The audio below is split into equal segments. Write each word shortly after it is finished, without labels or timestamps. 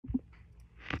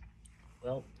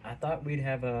Well, I thought we'd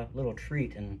have a little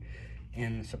treat,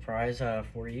 and surprise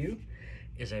for you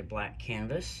is a black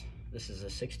canvas. This is a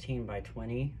 16 by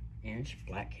 20 inch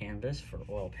black canvas for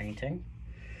oil painting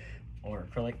or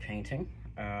acrylic painting.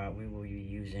 We will be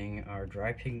using our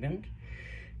dry pigment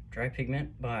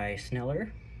by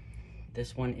Sneller.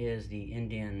 This one is the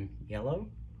Indian Yellow.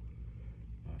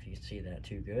 I don't know if you can see that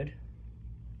too good.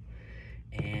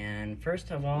 And first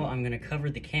of all, I'm going to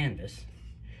cover the canvas.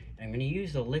 I'm going to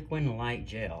use the Liquid Light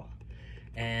Gel,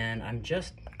 and I'm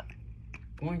just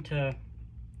going to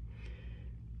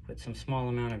put some small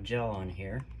amount of gel on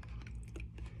here.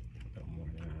 A little more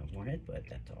than I wanted, but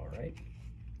that's all right.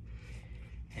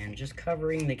 And just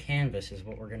covering the canvas is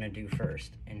what we're going to do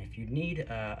first. And if you need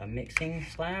a mixing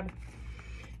slab,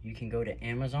 you can go to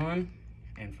Amazon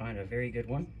and find a very good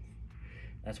one.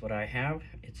 That's what I have.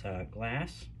 It's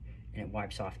glass, and it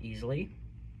wipes off easily.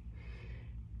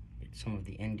 It's some of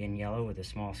the Indian Yellow with a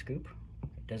small scoop.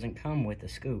 It doesn't come with a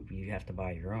scoop. You have to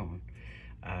buy your own.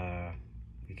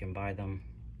 You can buy them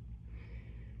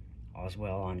as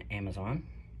well on Amazon.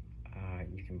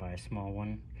 You can buy a small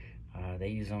one. They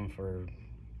use them for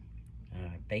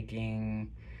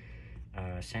baking,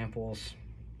 samples,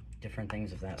 different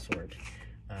things of that sort.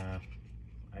 I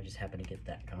just happen to get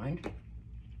that kind.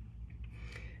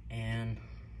 And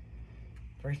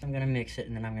first I'm going to mix it,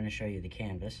 and then I'm going to show you the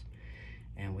canvas.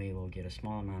 And we will get a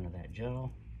small amount of that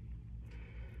gel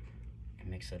and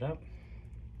mix it up.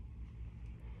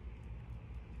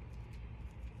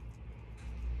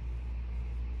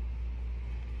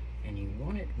 And you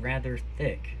want it rather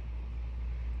thick,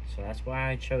 so that's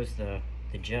why I chose the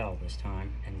gel this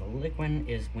time. And the liquid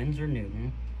is Winsor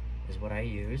Newton is what I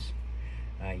use.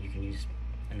 You can use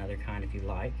another kind if you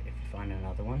like, if you find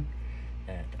another one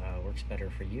that works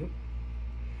better for you.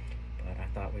 But I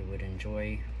thought we would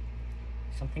enjoy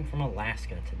something from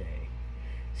Alaska today.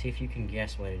 See if you can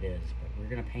guess what it is. But we're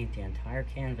going to paint the entire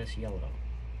canvas yellow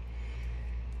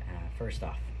first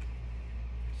off.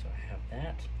 So I have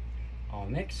that all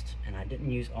mixed, and I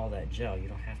didn't use all that gel. You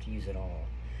don't have to use it all.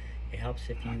 It helps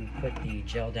if you put the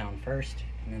gel down first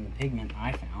and then the pigment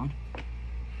I found.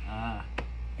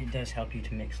 It does help you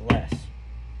to mix less.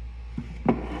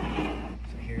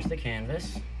 So here's the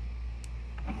canvas.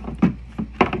 And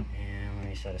let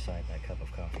me set aside that cup of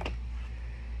coffee.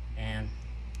 And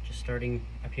just starting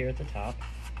up here at the top,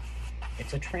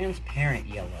 it's a transparent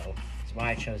yellow. That's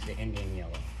why I chose the Indian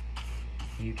Yellow.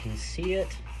 You can see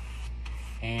it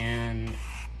and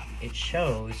it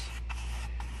shows,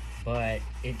 but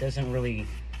it doesn't really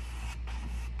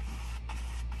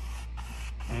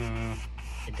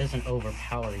it doesn't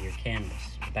overpower your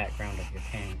canvas, the background of your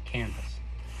canvas.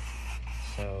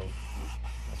 So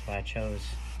that's why I chose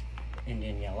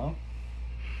Indian Yellow.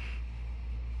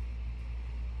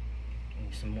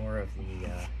 Some more of the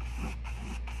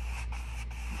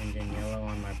Indian Yellow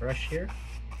on my brush here.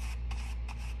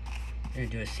 I'm going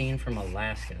to do a scene from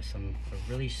Alaska, a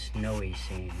really snowy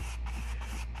scene.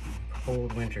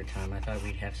 Cold winter time. I thought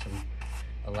we'd have some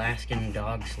Alaskan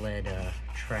dog sled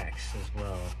tracks as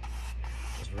well,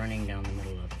 just running down the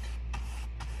middle of it.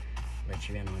 Let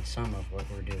you in on some of what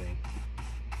we're doing.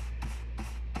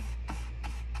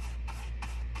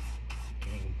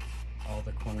 Getting all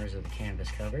the corners of the canvas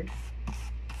covered.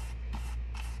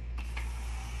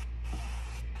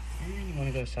 And you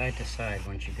want to go side to side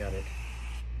once you got it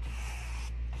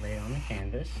laid on the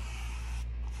canvas,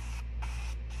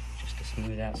 just to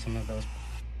smooth out some of those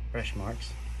brush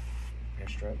marks,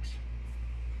 brush strokes.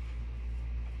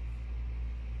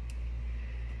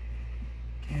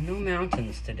 And no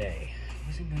mountains today. I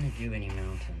wasn't going to do any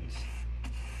mountains.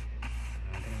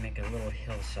 I'm going to make a little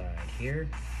hillside here.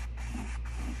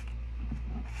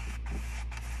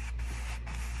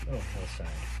 Little hillside.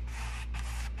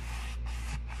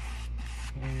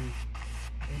 And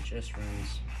it just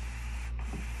runs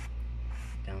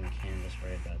down the canvas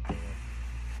right about there.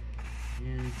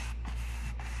 And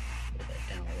pull that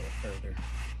down a little further.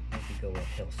 Maybe go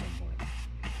uphill somewhat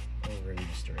over in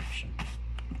this direction.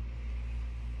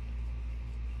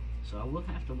 So I will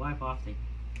have to wipe off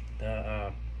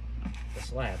the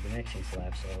slab, the mixing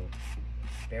slab, so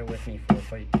bear with me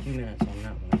for a few minutes on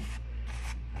that one.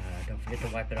 Don't forget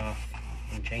to wipe it off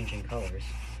when changing colors.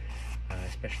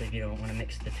 Especially if you don't want to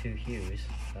mix the two hues,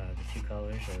 the two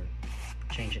colors, or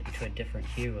change it to a different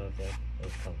hue of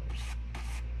those colors.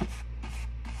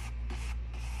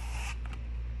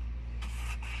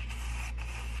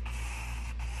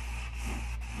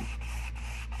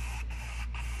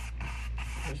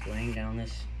 Just laying down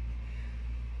this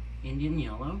Indian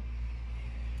Yellow,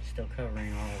 still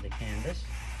covering all of the canvas.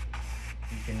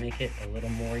 You can make it a little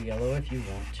more yellow if you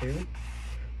want to,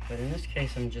 But in this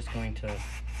case, I'm just going to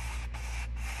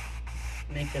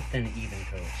make a thin, even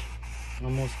coat.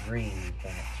 Almost green, in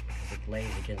fact, because it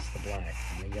lays against the black.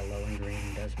 And the yellow and green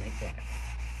does make black.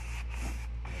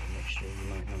 A mixture you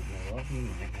might not know of. You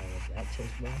might know of that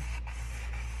as well.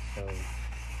 So,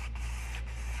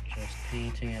 just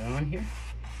painting it on here.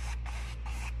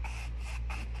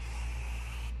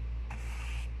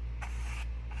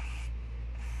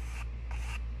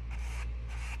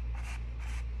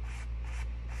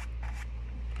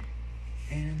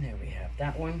 And there we have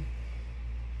that one. And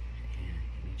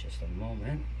give me just a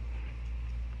moment.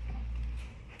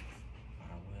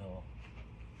 I will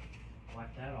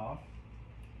wipe that off.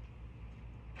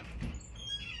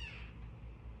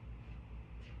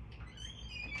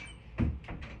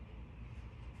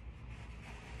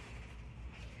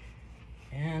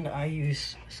 And I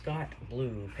use Scott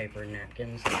Blue paper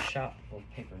napkins, a shop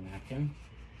paper napkin,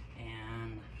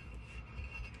 and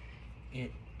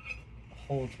it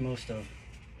holds most of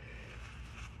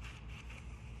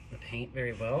the paint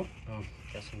very well. Oh,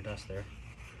 got some dust there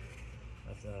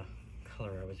of the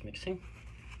color I was mixing.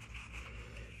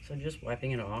 So just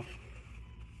wiping it off,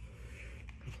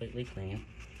 completely clean.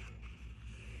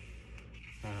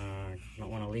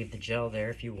 Don't want to leave the gel there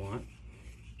if you want.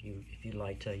 If you'd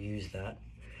like to use that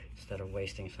instead of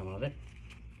wasting some of it.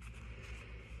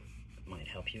 It might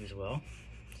help you as well.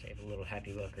 Save a little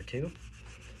happy buck or two.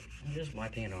 I'm just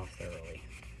wiping it off thoroughly.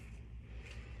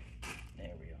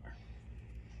 There we are.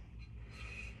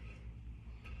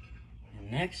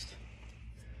 And next,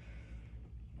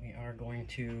 we are going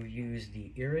to use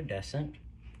the Iridescent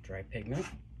Dry Pigment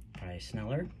by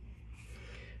Sneller.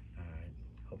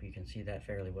 Hope you can see that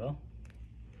fairly well.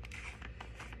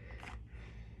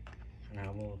 And I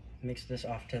will mix this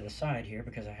off to the side here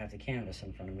because I have the canvas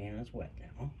in front of me and it's wet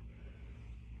now.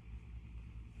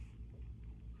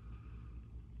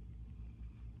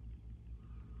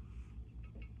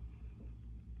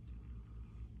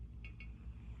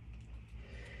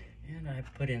 And I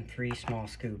put in 3 small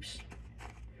scoops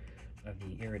of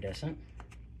the Iridescent.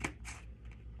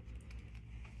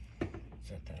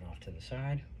 Set that off to the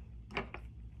side.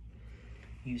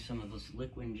 Use some of this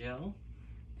liquid gel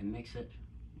and mix it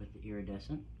with the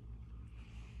Iridescent.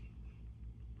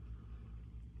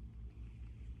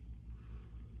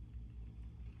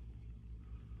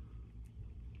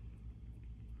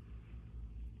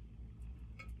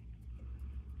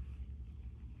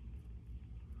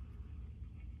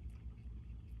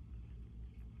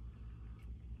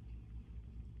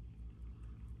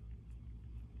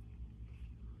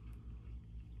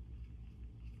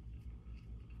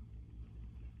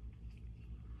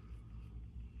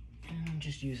 And I'm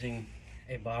just using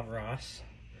a Bob Ross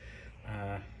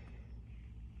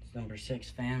number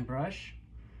 6 fan brush,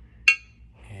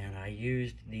 and I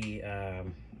used the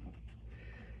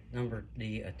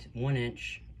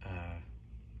 1-inch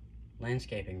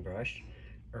landscaping brush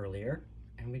earlier,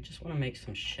 and we just want to make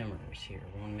some shimmers here.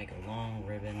 We want to make a long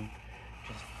ribbon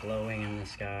just flowing in the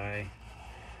sky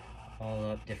all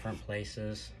up different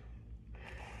places,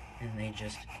 and they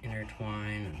just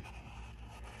intertwine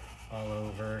all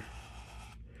over.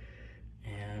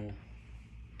 And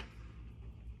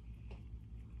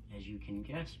as you can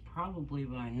guess, probably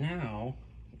by now,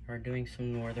 we are doing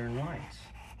some northern lights.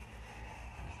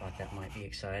 I thought that might be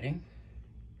exciting.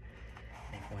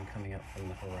 I think one coming up from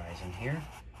the horizon here.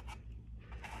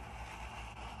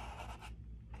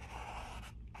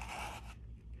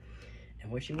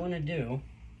 And what you want to do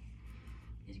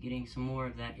is getting some more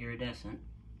of that iridescent.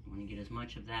 You want to get as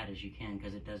much of that as you can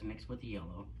because it does mix with the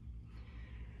yellow.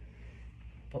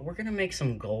 But we're going to make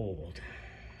some gold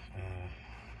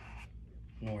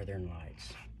northern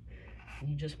lights. And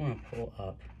you just want to pull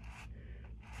up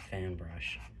the fan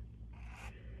brush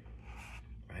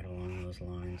right along those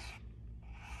lines.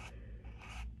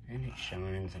 And it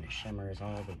shines and it shimmers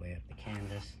all the way up the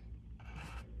canvas.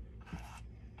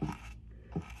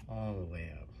 All the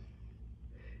way up.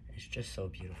 It's just so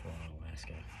beautiful in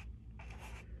Alaska.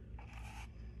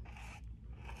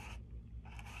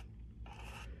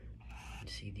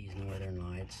 See these northern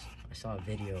lights. I saw a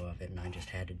video of it and I just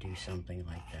had to do something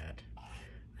like that.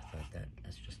 I thought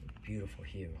that's just a beautiful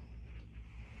hue.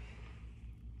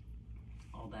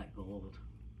 All that gold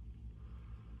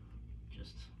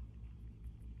just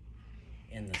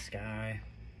in the sky,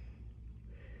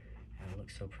 and it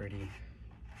looks so pretty.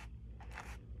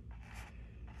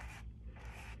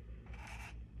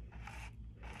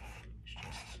 It's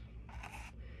just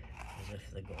as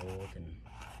if the gold and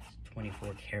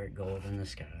 24 karat gold in the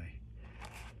sky.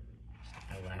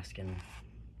 Just Alaskan,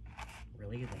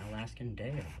 really an Alaskan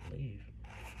day, I believe.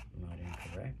 I'm not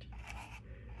incorrect.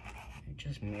 It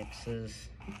just mixes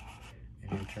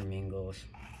and intermingles.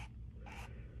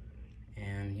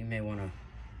 And you may want to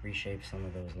reshape some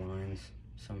of those lines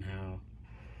somehow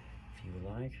if you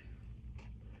like.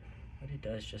 But it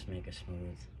does just make a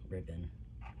smooth ribbon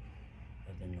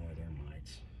of the Northern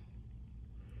Lights.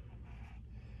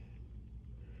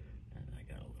 And I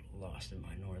got a little lost in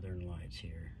my Northern Lights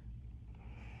here.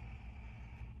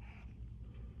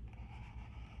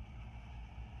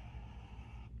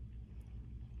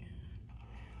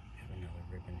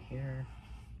 Here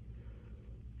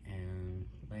and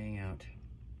laying out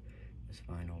this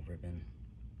vinyl ribbon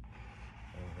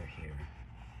over here.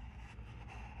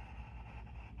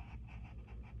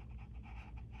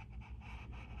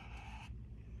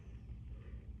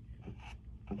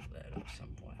 Pull that up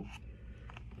somewhat.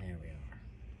 There we are.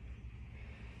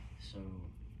 So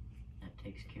that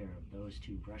takes care of those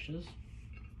two brushes.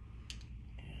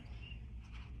 And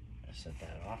I'll set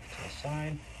that off to the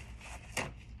side.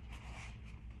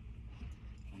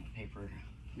 Paper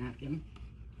napkin.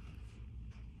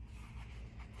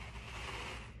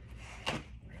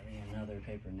 Grabbing another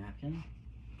paper napkin.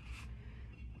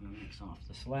 I'm gonna mix off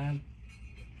the slab.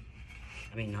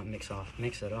 I mean, not mix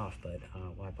it off, but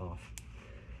wipe off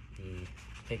the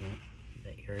pigment,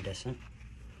 the iridescent.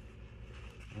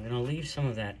 I'm gonna leave some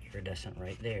of that iridescent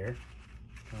right there.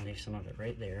 I'm gonna leave some of it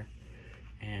right there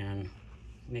and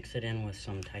mix it in with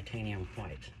some titanium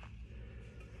white.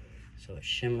 So it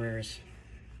shimmers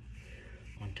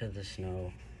onto the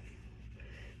snow,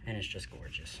 and it's just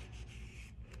gorgeous.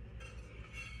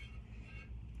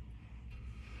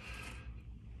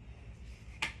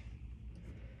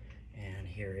 And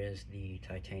here is the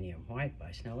Titanium White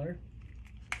by Sneller.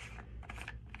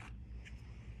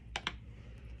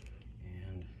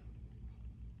 And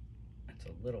it's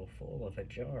a little full of a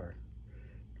jar.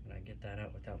 Can I get that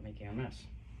out without making a mess?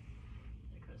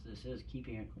 Because this is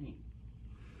keeping it clean.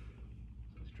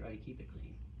 So let's try to keep it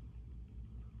clean.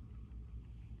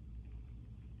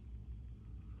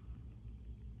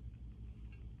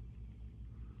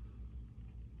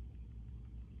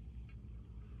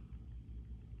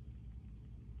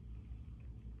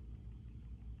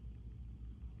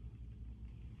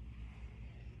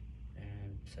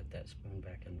 Set that spoon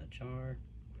back in the jar.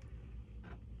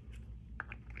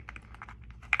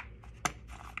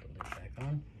 The lid back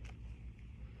on.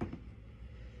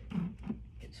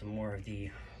 Get some more of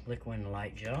the Liquin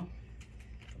Light Gel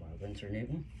by Winsor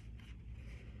Newton.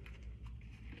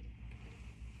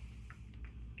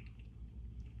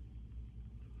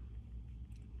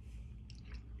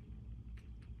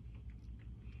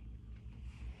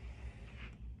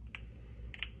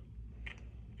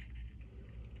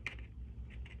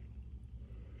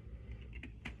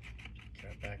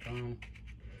 Back on.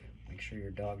 Make sure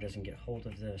your dog doesn't get hold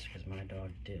of this, because my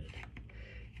dog did,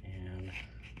 and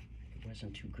it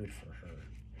wasn't too good for her.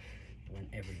 It went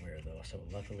everywhere though, so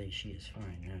luckily she is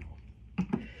fine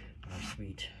now. Our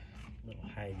sweet little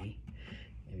Heidi,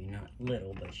 maybe not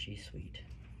little, but she's sweet.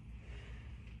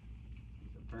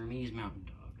 The Burmese mountain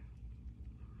dog.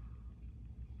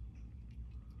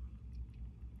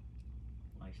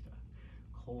 Likes the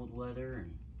cold weather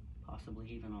and possibly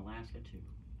even Alaska too.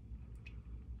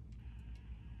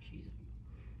 She's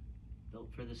built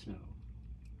for the snow,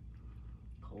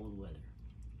 cold weather,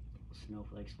 little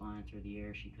snowflakes flying through the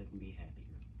air. She couldn't be happier.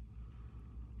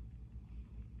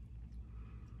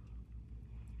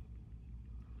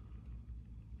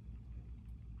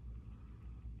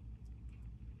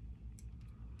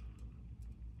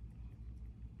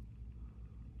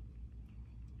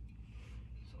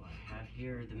 So I have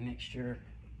here the mixture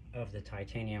of the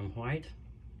titanium white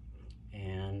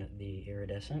and the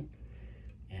iridescent.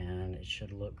 And it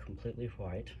should look completely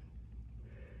white,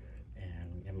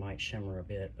 and it might shimmer a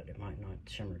bit, but it might not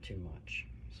shimmer too much.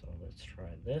 So let's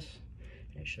try this.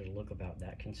 It should look about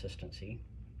that consistency.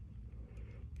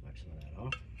 Wipe some of that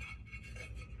off.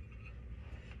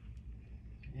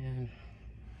 And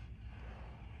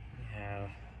we have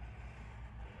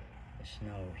the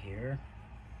snow here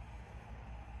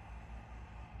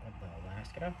of the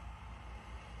Alaska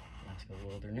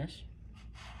wilderness.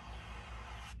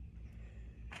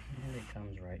 And it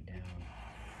comes right down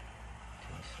to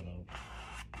the slope.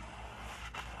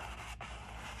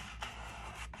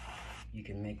 You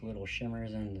can make little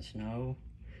shimmers in the snow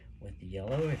with the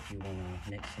yellow if you want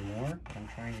to mix some more. But I'm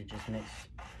trying to just mix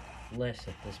less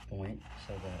at this point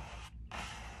so that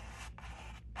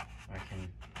I can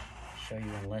show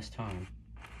you in less time.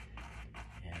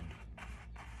 And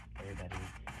everybody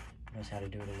knows how to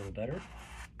do it a little better.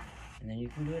 And then you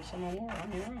can do it some more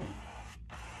on your own.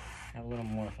 Have a little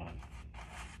more fun.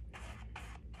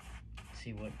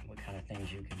 See what kind of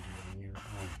things you can do on your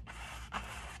own.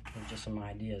 There's just some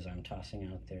ideas I'm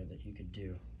tossing out there that you could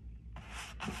do.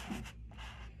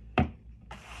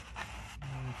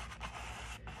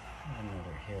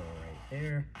 Another hill right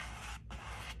there.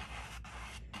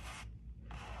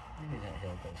 Maybe that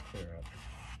hill goes clear up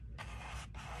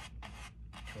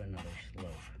to another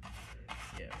slope.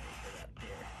 Yeah, right up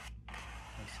there.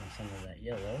 Mixing some of that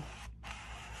yellow.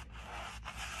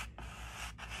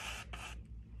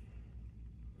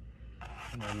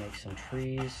 I'm going to make some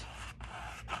trees,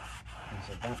 things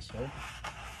of that sort.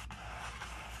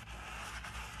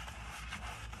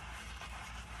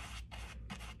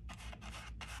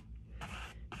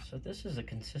 So this is a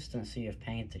consistency of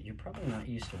paint that you're probably not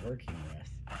used to working with.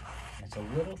 It's a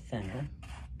little thinner.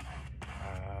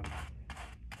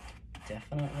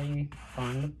 Definitely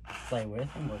fun to play with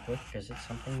and work with because it's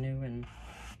something new and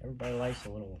everybody likes a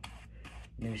little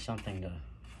new something to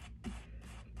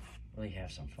really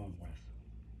have some fun with.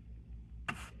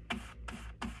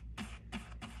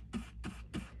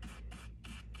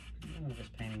 I'm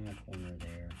just painting the corner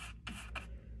there,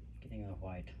 getting the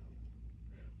white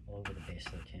all over the base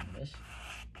of the canvas,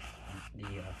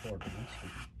 the foreground,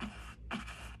 excuse me.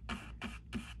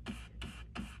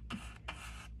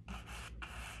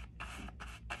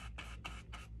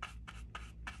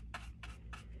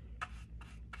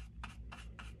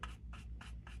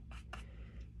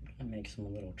 Make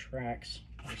some little tracks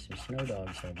where some snow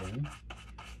dogs have been.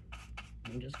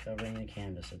 I'm just covering the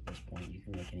canvas at this point. You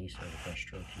can make any sort of brush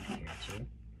stroke you care to. You're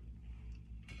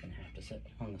going to have to sit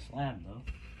on the slab though.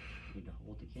 You need to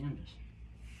hold the canvas.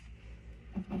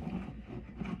 There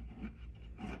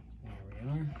we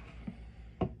are.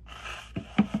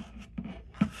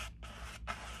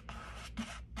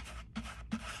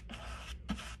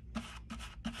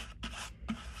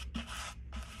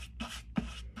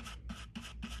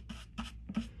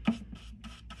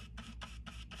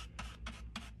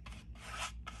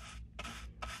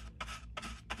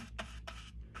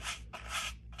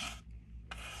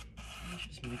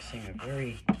 Just mixing a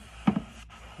very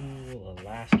cool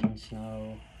Alaskan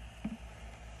snow.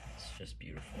 It's just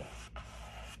beautiful.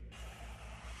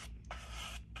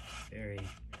 It's very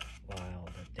wild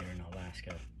up there in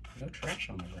Alaska. No trash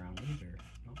on the ground either.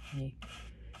 Not any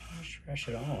trash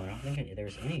at all. I don't think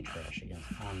there's any trash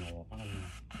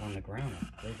on the ground.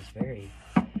 I believe it's very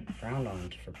frowned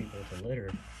on for people to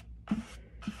litter,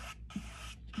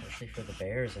 especially for the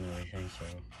bears and everything. So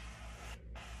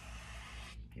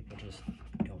people just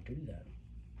don't do that.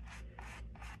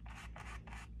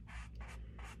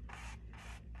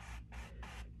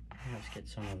 Perhaps get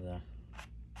some of the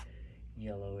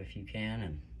yellow if you can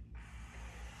and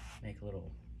make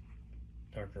little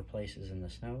darker places in the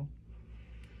snow.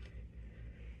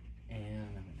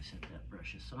 And I'm going to set that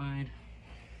brush aside.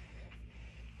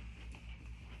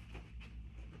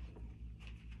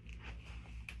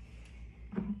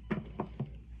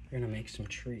 We're going to make some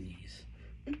trees.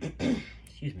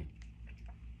 Excuse me.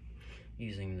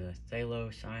 Using the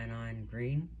Phthalo Cyanide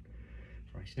Green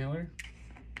Freisneller.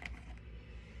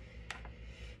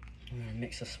 I'm going to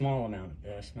mix a small amount of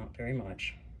this, not very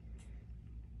much.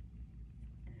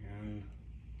 And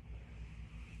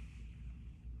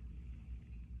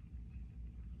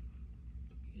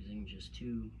using just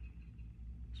 2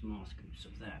 small scoops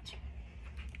of that.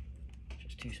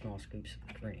 Just 2 small scoops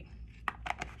of green.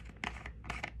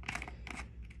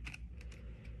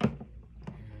 And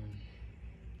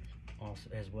also,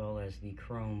 as well as the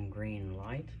Chrome Green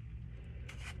Light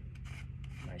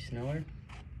by Sneller.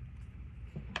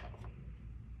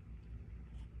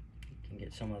 You can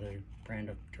get some other brand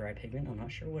of dry pigment. I'm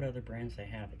not sure what other brands they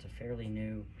have. It's a fairly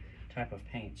new type of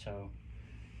paint, so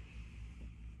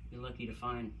you're lucky to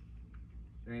find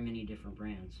very many different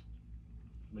brands,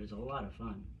 but it's a lot of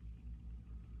fun.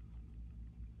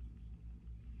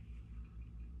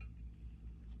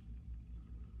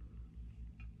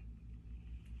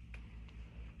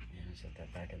 And set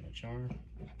that back in the jar.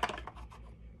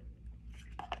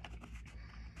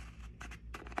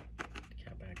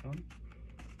 Cap back on.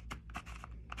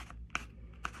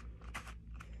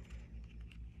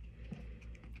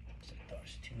 Set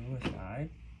those 2 aside.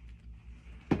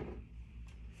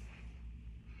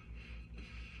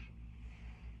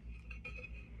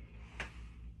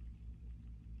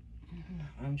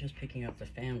 I'm just picking up the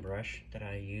fan brush that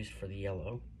I used for the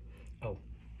yellow. Oh,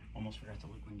 almost forgot the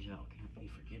liquid gel. Can't be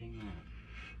forgetting that.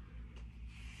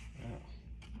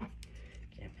 Oh,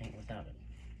 can't paint without it.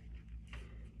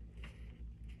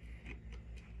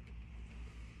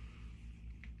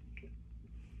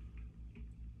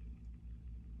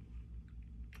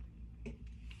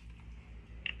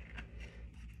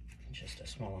 Just a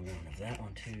small amount of that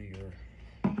onto your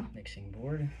mixing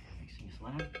board, mixing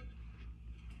slab.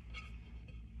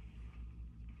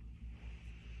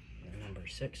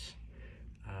 #6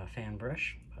 fan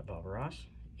brush by Bob Ross.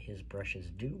 His brushes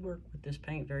do work with this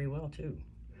paint very well too.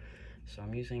 So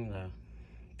I'm using the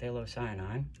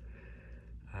Phthalocyanine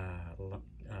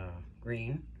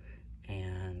green,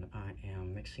 and I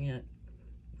am mixing it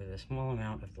with a small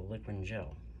amount of the liquid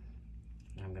gel.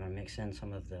 And I'm going to mix in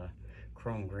some of the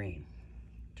chrome green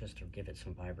just to give it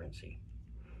some vibrancy.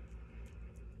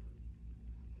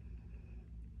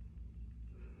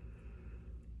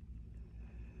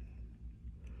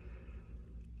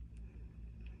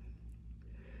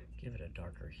 Give it a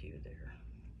darker hue there.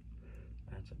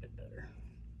 That's a bit better.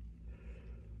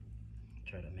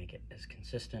 Try to make it as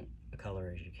consistent a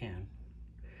color as you can.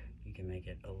 You can make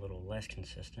it a little less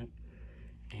consistent.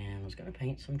 And I was going to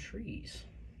paint some trees.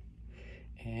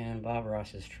 And Bob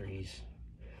Ross's trees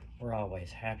were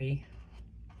always happy.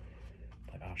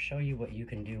 But I'll show you what you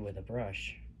can do with a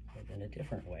brush in a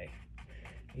different way.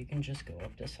 You can just go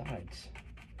up the sides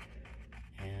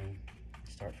and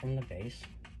start from the base.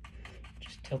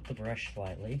 Just tilt the brush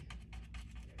slightly.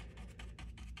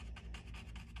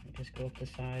 And just go up the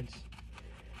sides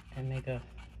and make a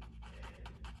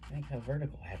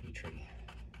vertical happy tree.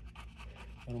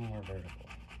 A little more vertical.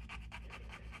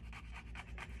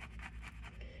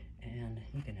 And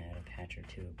you can add a patch or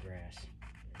two of grass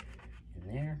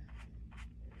in there.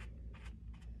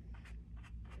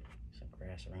 Some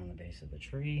grass around the base of the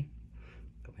tree.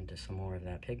 Go into some more of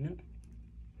that pigment.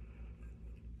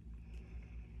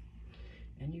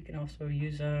 And you can also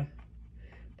use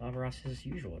Bob Ross's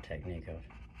usual technique of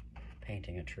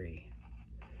painting a tree.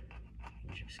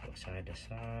 You just go side to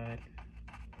side,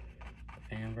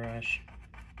 the fan brush,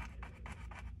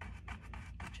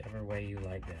 whichever way you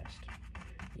like best.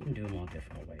 You can do them all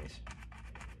different ways.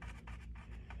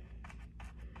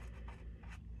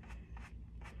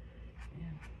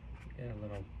 Yeah, got a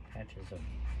little patches of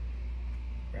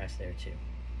grass there too.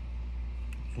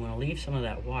 I'm going to leave some of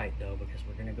that white though, because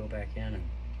we're going to go back in and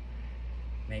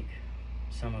make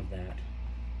some of that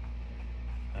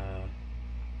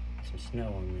some snow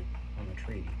on the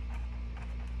tree.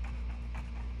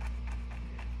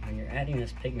 When you're adding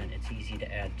this pigment, it's easy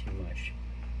to add too much.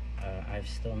 I've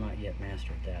still not yet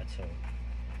mastered that, so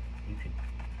you could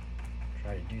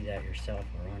try to do that yourself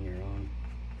or on your own.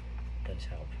 It does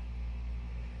help.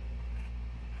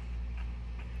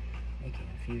 Making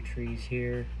a few trees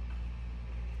here.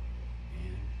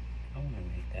 And I want to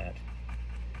make that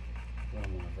a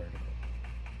little more vertical,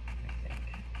 I think.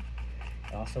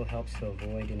 It also helps to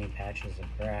avoid any patches of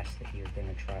grass that you're going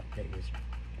to try, that is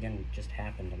going to just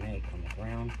happen to make on the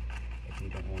ground if you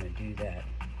don't want to do that,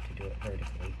 to do it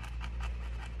vertically.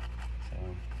 So,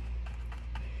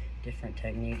 different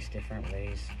techniques, different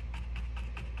ways.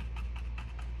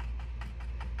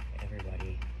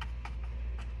 Everybody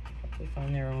hopefully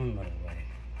find their own little way.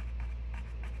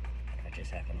 I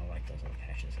just happen to like those little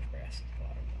patches of grass at the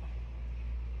bottom though.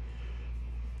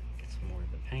 Get some more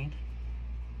of the paint.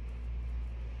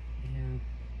 And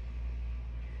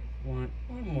want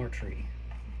one more tree.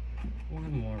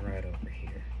 One more right over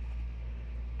here.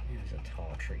 There's a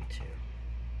tall tree too.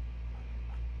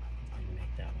 And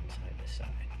make that one side to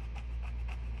side.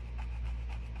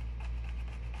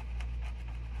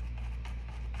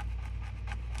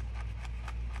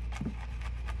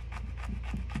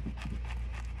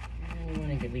 And you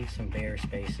want to leave some bare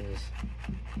spaces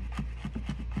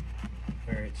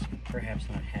where it's perhaps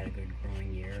not had a good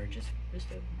growing year, or just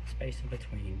a space in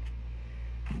between.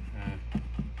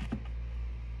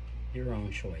 Your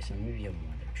own choice. And maybe a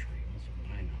mother tree.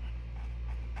 Why not?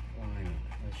 Why not?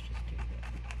 Let's just do that.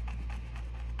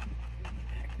 In the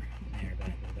background. There,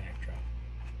 back to the backdrop.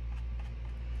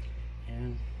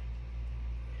 And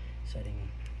setting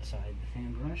aside the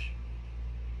fan brush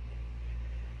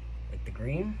with the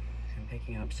green and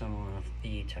picking up some of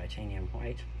the titanium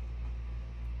white.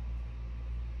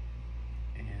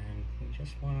 And we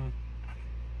just want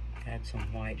to add some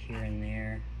white here and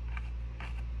there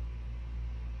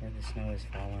where the snow has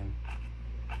fallen.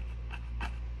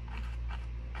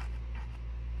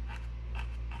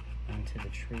 Onto the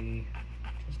tree,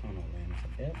 just on the limbs a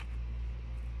bit.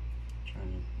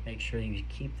 Trying to make sure you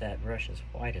keep that brush as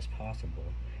white as possible.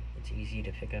 It's easy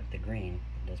to pick up the green.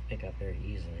 It does pick up very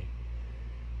easily.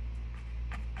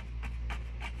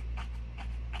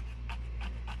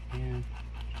 And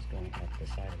just going up the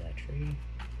side of that tree.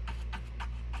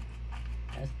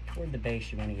 As toward the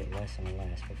base, you're going to get less and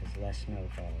less because less snow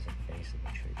falls at the base of the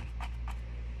tree.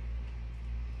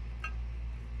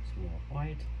 Some more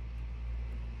white.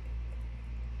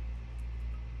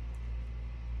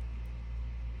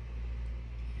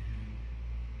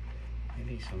 And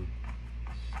maybe some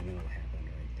snow happened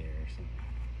right there or something.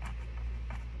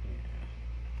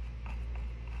 Yeah.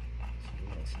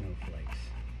 snowflakes.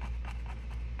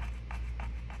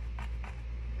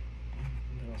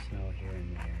 A little snow here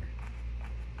and there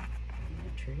on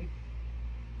that tree.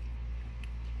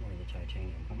 More of the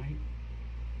titanium white.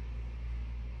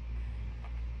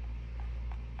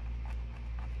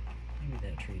 Maybe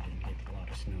that tree didn't get a lot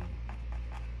of snow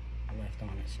left on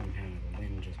it somehow. The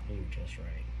wind just blew just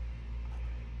right.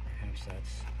 Perhaps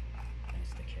that's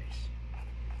the case.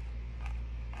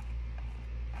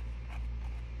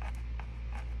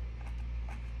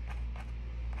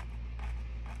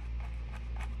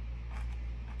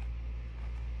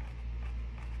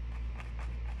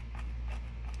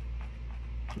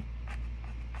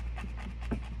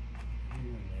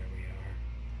 And there we are.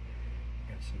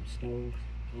 Got some snow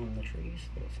on the trees,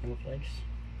 little snowflakes,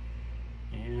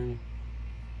 and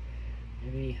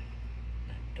maybe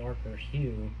that darker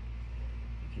hue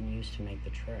you can use to make the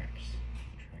tracks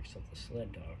of the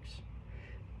sled dogs.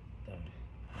 The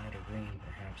lighter green,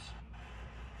 perhaps,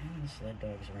 and the sled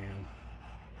dogs around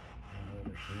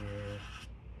over here,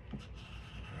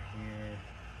 and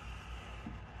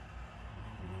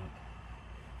up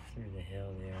through the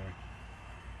hill there,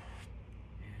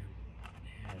 and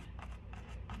they had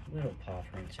little paw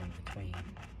prints in between.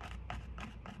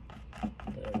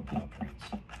 Little paw prints.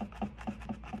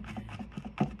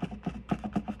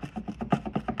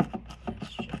 And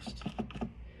that's just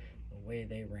the way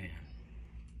they ran.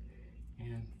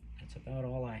 And that's about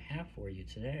all I have for you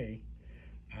today.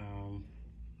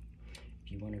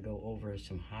 If you want to go over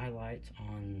some highlights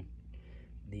on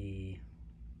the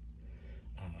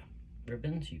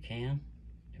ribbons, you can.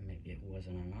 And maybe it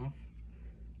wasn't enough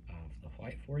of the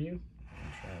white for you.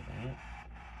 Try that.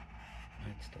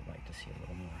 I'd still like to see a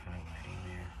little more highlighting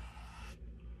there.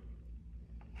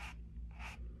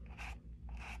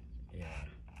 Yeah,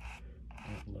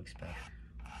 that looks better.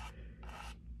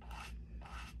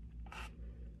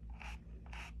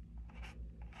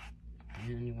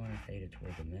 And you want to fade it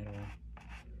toward the middle,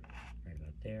 right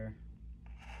about there.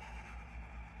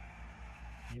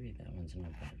 Maybe that one's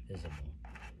not that visible.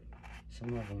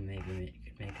 Some of them maybe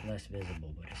make it less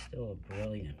visible, but it's still a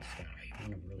brilliant sky. You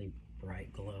want a really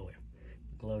bright glow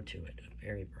to it, a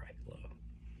very bright glow.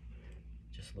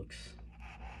 Just looks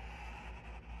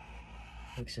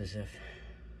as if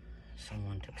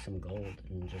someone took some gold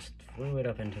and just threw it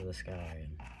up into the sky,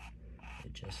 and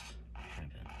it just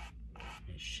happened.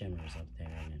 It shimmers up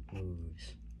there and it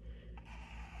moves.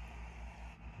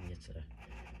 Maybe it's a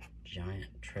giant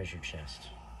treasure chest.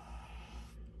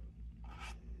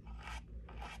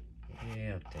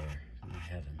 Way up there in the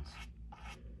heavens.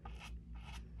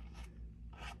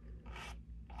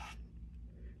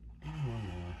 And one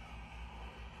more.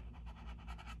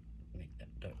 Make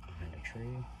that duck behind a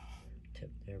tree.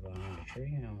 Tip there behind a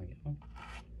tree. There we go.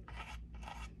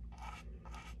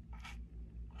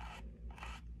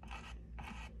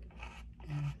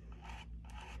 And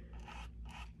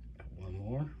got one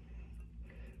more.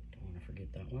 Don't want to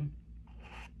forget that one.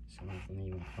 Some of them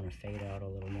you want to fade out a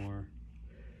little more.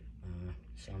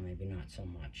 Some maybe not so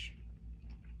much.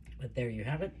 But there you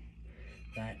have it.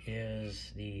 That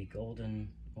is the Golden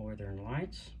Northern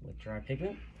Lights with dry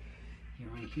pigment. Here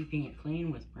on Keeping It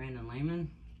Clean with Brandon Lehman.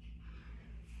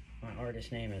 My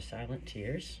artist name is Silent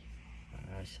Tears.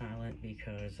 Silent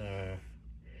because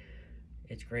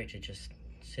it's great to just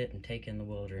sit and take in the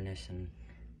wilderness, and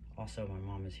also my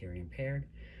mom is hearing impaired.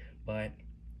 But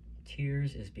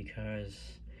Tears is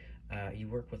because you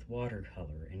work with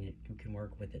watercolor, and you can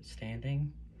work with it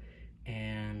standing,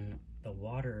 and the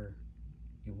water,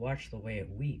 you watch the way it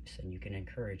weeps, and you can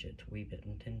encourage it to weep it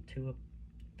into a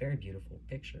very beautiful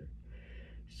picture.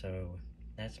 So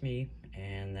that's me,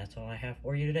 and that's all I have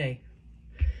for you today.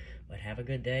 But have a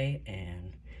good day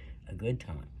and a good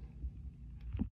time.